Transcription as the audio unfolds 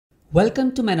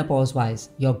Welcome to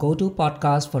MenopauseWize, your go-to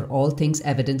podcast for all things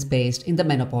evidence-based in the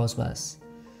menopauseverse.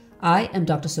 I am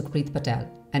Dr. Sukhpreet Patel,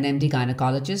 an MD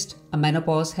Gynaecologist, a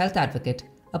menopause health advocate,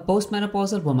 a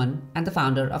postmenopausal woman, and the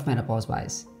founder of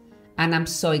MenopauseWize. And I'm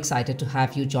so excited to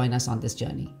have you join us on this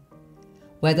journey.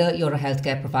 Whether you're a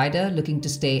healthcare provider looking to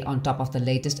stay on top of the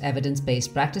latest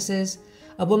evidence-based practices,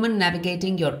 a woman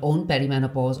navigating your own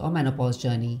perimenopause or menopause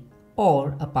journey,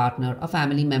 or a partner or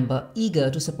family member eager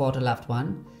to support a loved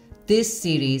one, this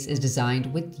series is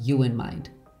designed with you in mind.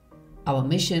 Our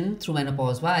mission through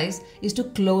MenopauseWize is to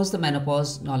close the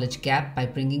menopause knowledge gap by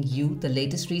bringing you the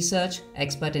latest research,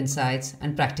 expert insights,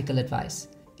 and practical advice,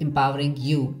 empowering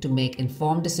you to make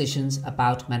informed decisions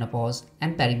about menopause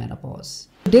and perimenopause.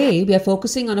 Today, we are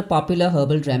focusing on a popular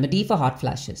herbal remedy for hot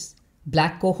flashes,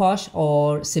 Black Cohosh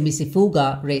or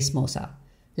Simicifuga racemosa.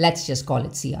 Let's just call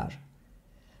it CR.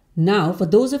 Now, for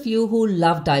those of you who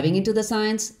love diving into the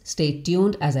science, stay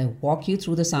tuned as I walk you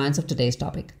through the science of today's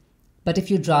topic. But if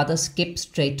you'd rather skip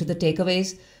straight to the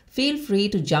takeaways, feel free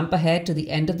to jump ahead to the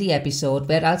end of the episode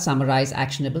where I'll summarize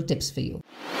actionable tips for you.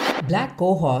 Black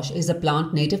Cohosh is a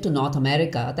plant native to North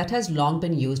America that has long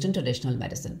been used in traditional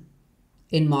medicine.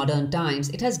 In modern times,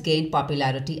 it has gained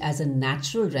popularity as a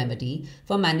natural remedy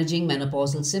for managing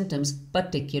menopausal symptoms,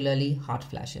 particularly hot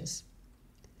flashes.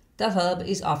 The herb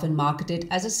is often marketed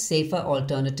as a safer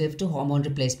alternative to hormone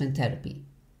replacement therapy.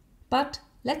 But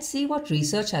let's see what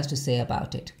research has to say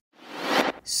about it.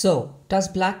 So, does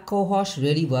Black Cohosh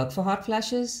really work for hot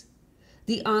flashes?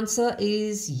 The answer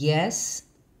is yes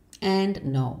and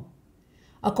no.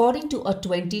 According to a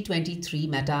 2023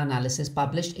 meta-analysis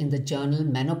published in the journal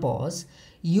Menopause,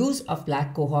 use of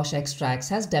Black Cohosh extracts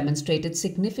has demonstrated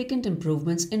significant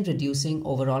improvements in reducing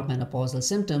overall menopausal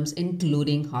symptoms,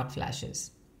 including hot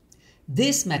flashes.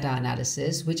 This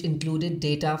meta-analysis, which included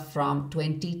data from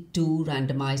 22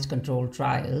 randomized controlled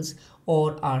trials,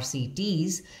 or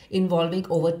RCTs, involving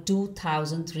over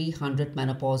 2,300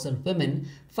 menopausal women,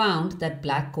 found that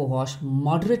Black Cohosh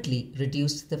moderately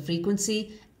reduced the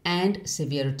frequency and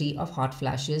severity of hot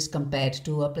flashes compared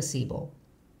to a placebo.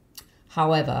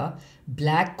 However,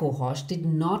 Black Cohosh did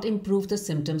not improve the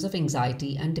symptoms of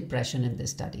anxiety and depression in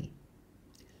this study.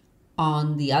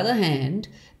 On the other hand,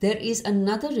 there is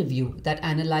another review that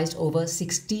analyzed over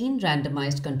 16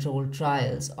 randomized controlled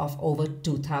trials of over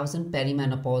 2,000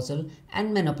 perimenopausal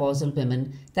and menopausal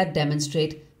women that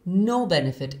demonstrate no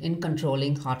benefit in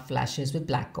controlling hot flashes with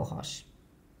Black Cohosh.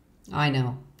 I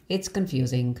know, it's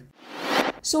confusing.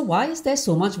 So why is there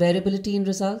so much variability in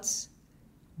results?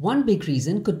 One big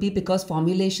reason could be because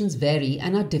formulations vary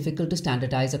and are difficult to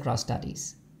standardize across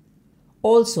studies.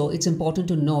 Also, it's important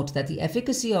to note that the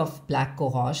efficacy of Black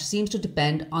Cohosh seems to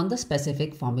depend on the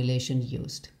specific formulation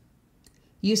used.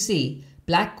 You see,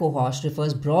 Black Cohosh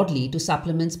refers broadly to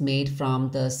supplements made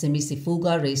from the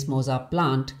Simicifuga racemosa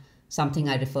plant, something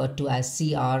I referred to as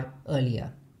CR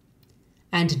earlier.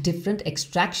 And different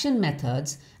extraction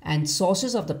methods and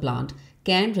sources of the plant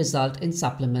can result in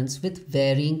supplements with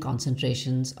varying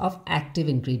concentrations of active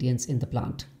ingredients in the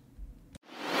plant.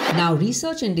 Now,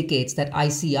 research indicates that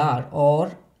ICR,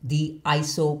 or the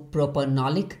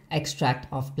isopropanoic extract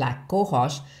of Black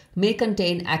Cohosh, may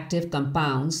contain active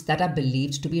compounds that are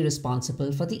believed to be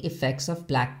responsible for the effects of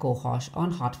Black Cohosh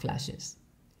on hot flashes.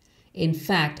 In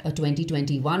fact, a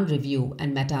 2021 review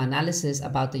and meta-analysis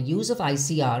about the use of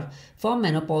ICR for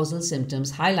menopausal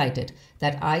symptoms highlighted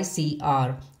that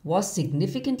ICR was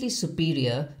significantly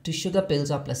superior to sugar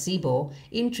pills or placebo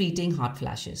in treating hot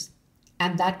flashes,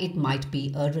 and that it might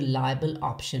be a reliable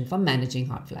option for managing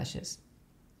hot flashes.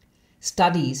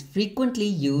 Studies frequently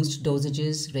used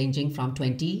dosages ranging from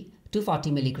 20 to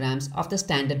 40 milligrams of the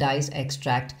standardized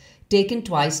extract taken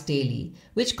twice daily,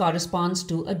 which corresponds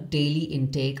to a daily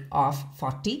intake of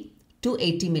 40 to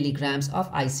 80 milligrams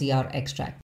of ICR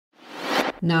extract.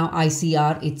 Now,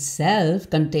 ICR itself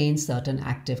contains certain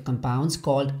active compounds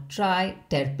called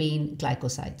triterpene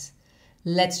glycosides.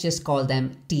 Let's just call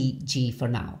them TG for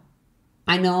now.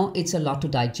 I know it's a lot to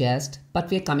digest, but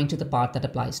we're coming to the part that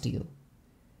applies to you.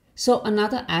 So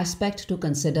another aspect to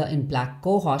consider in Black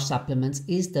Cohosh supplements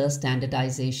is the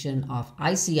standardization of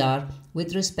ICR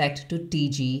with respect to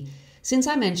TG. Since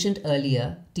I mentioned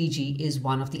earlier, TG is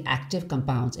one of the active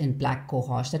compounds in Black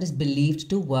Cohosh that is believed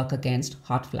to work against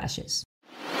hot flashes.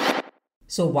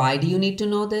 So why do you need to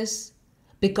know this?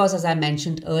 Because as I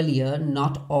mentioned earlier,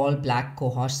 not all Black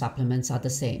Cohosh supplements are the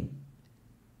same.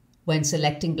 When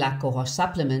selecting Black Cohosh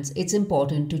supplements, it's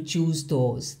important to choose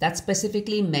those that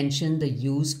specifically mention the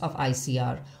use of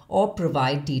ICR or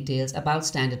provide details about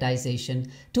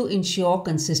standardization to ensure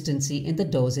consistency in the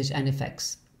dosage and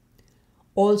effects.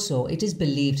 Also, it is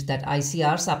believed that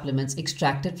ICR supplements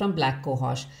extracted from black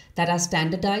cohosh that are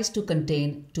standardized to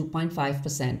contain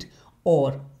 2.5%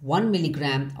 or 1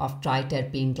 milligram of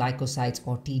triterpene glycosides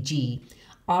or TG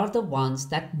are the ones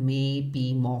that may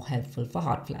be more helpful for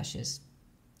hot flashes.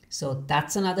 So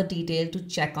that's another detail to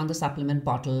check on the supplement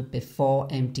bottle before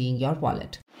emptying your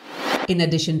wallet. In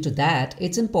addition to that,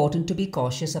 it's important to be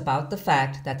cautious about the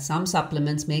fact that some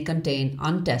supplements may contain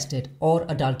untested or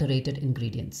adulterated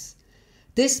ingredients.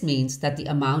 This means that the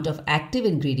amount of active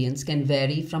ingredients can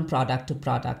vary from product to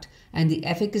product, and the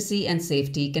efficacy and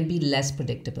safety can be less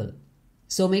predictable.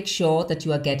 So make sure that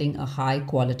you are getting a high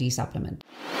quality supplement.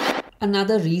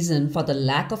 Another reason for the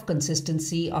lack of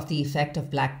consistency of the effect of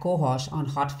black cohosh on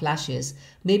hot flashes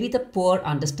may be the poor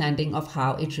understanding of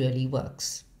how it really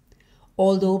works.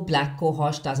 Although black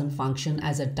cohosh doesn't function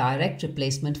as a direct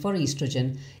replacement for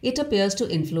estrogen, it appears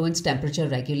to influence temperature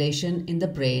regulation in the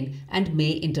brain and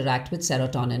may interact with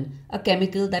serotonin, a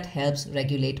chemical that helps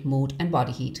regulate mood and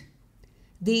body heat.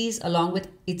 These, along with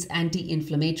its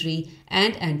anti-inflammatory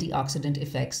and antioxidant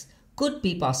effects, could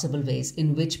be possible ways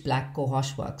in which black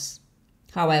cohosh works.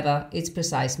 However, its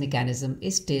precise mechanism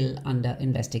is still under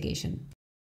investigation.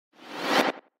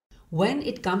 When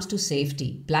it comes to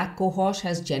safety, black cohosh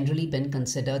has generally been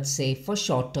considered safe for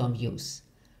short-term use.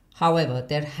 However,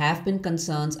 there have been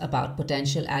concerns about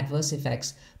potential adverse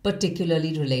effects,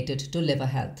 particularly related to liver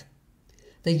health.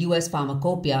 The US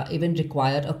Pharmacopoeia even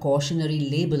required a cautionary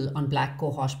label on black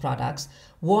cohosh products,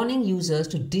 warning users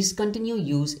to discontinue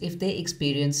use if they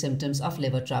experience symptoms of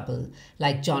liver trouble,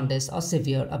 like jaundice or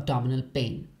severe abdominal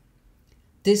pain.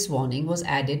 This warning was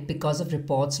added because of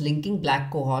reports linking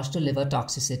black cohosh to liver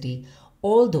toxicity,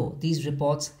 although these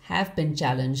reports have been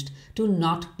challenged to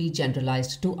not be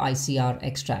generalized to ICR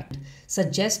extract,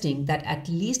 suggesting that at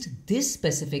least this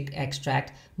specific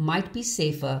extract might be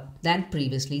safer than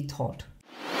previously thought.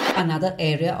 Another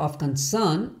area of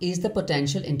concern is the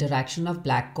potential interaction of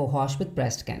black cohosh with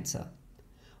breast cancer.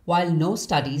 While no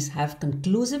studies have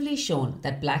conclusively shown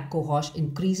that black cohosh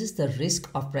increases the risk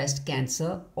of breast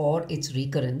cancer or its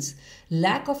recurrence,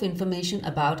 lack of information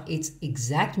about its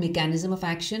exact mechanism of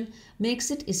action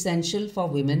makes it essential for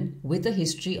women with a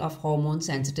history of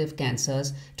hormone-sensitive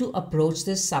cancers to approach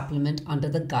this supplement under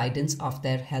the guidance of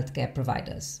their healthcare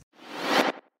providers.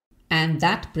 And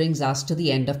that brings us to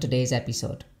the end of today's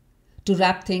episode. To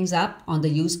wrap things up on the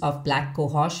use of black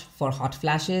cohosh for hot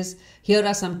flashes, here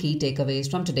are some key takeaways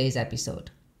from today's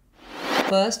episode.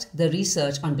 First, the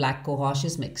research on black cohosh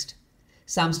is mixed.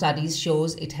 Some studies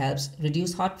shows it helps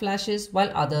reduce hot flashes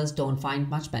while others don't find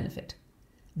much benefit.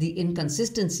 The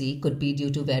inconsistency could be due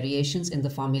to variations in the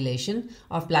formulation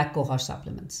of black cohosh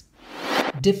supplements.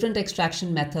 Different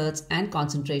extraction methods and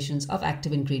concentrations of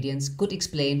active ingredients could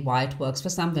explain why it works for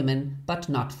some women but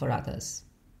not for others.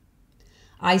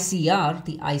 ICR,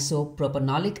 the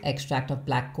isopropanoic extract of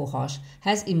black cohosh,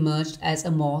 has emerged as a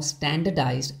more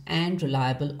standardized and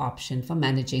reliable option for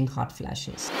managing hot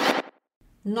flashes.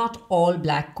 Not all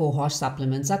black cohosh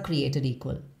supplements are created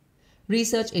equal.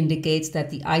 Research indicates that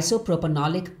the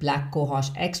isopropanoic black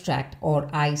cohosh extract, or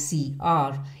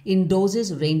ICR, in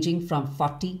doses ranging from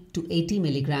 40 to 80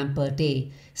 mg per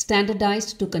day,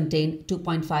 standardized to contain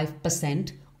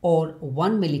 2.5% or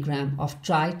 1 milligram of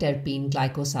triterpene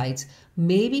glycosides,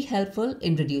 may be helpful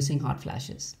in reducing hot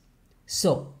flashes.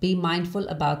 So, be mindful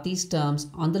about these terms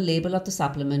on the label of the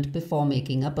supplement before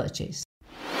making a purchase.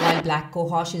 While black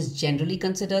cohosh is generally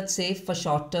considered safe for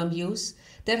short-term use,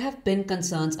 there have been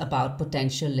concerns about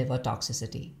potential liver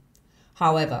toxicity.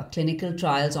 However, clinical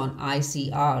trials on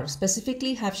ICR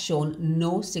specifically have shown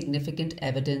no significant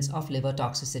evidence of liver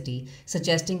toxicity,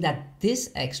 suggesting that this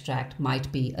extract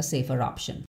might be a safer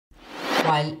option.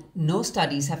 While no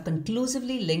studies have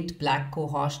conclusively linked black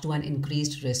cohosh to an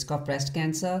increased risk of breast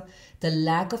cancer, the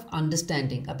lack of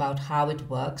understanding about how it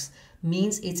works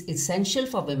means it's essential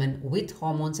for women with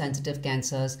hormone-sensitive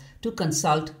cancers to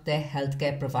consult their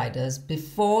healthcare providers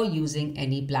before using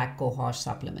any black cohosh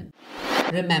supplement.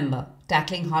 Remember,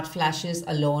 tackling hot flashes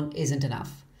alone isn't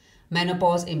enough.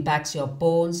 Menopause impacts your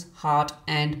bones, heart,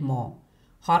 and more.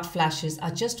 Hot flashes are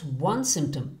just one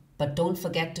symptom, but don't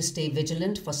forget to stay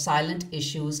vigilant for silent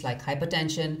issues like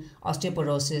hypertension,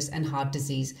 osteoporosis, and heart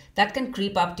disease that can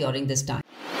creep up during this time.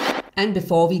 And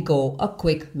before we go, a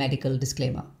quick medical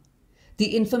disclaimer.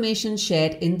 The information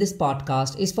shared in this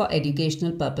podcast is for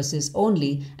educational purposes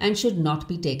only and should not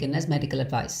be taken as medical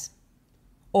advice.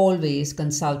 Always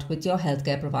consult with your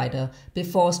healthcare provider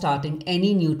before starting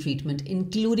any new treatment,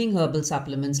 including herbal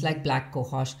supplements like black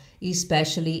cohosh,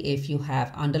 especially if you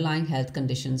have underlying health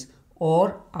conditions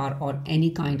or are on any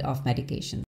kind of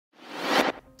medication.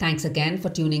 Thanks again for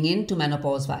tuning in to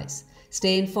MenopauseWize.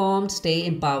 Stay informed, stay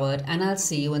empowered, and I'll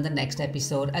see you in the next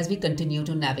episode as we continue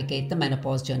to navigate the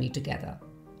menopause journey together.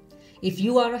 If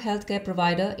you are a healthcare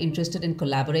provider interested in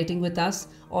collaborating with us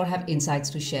or have insights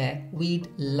to share, we'd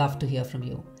love to hear from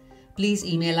you. Please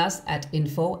email us at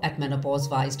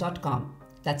info@menopausewize.com.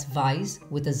 That's Wise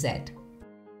with a Z.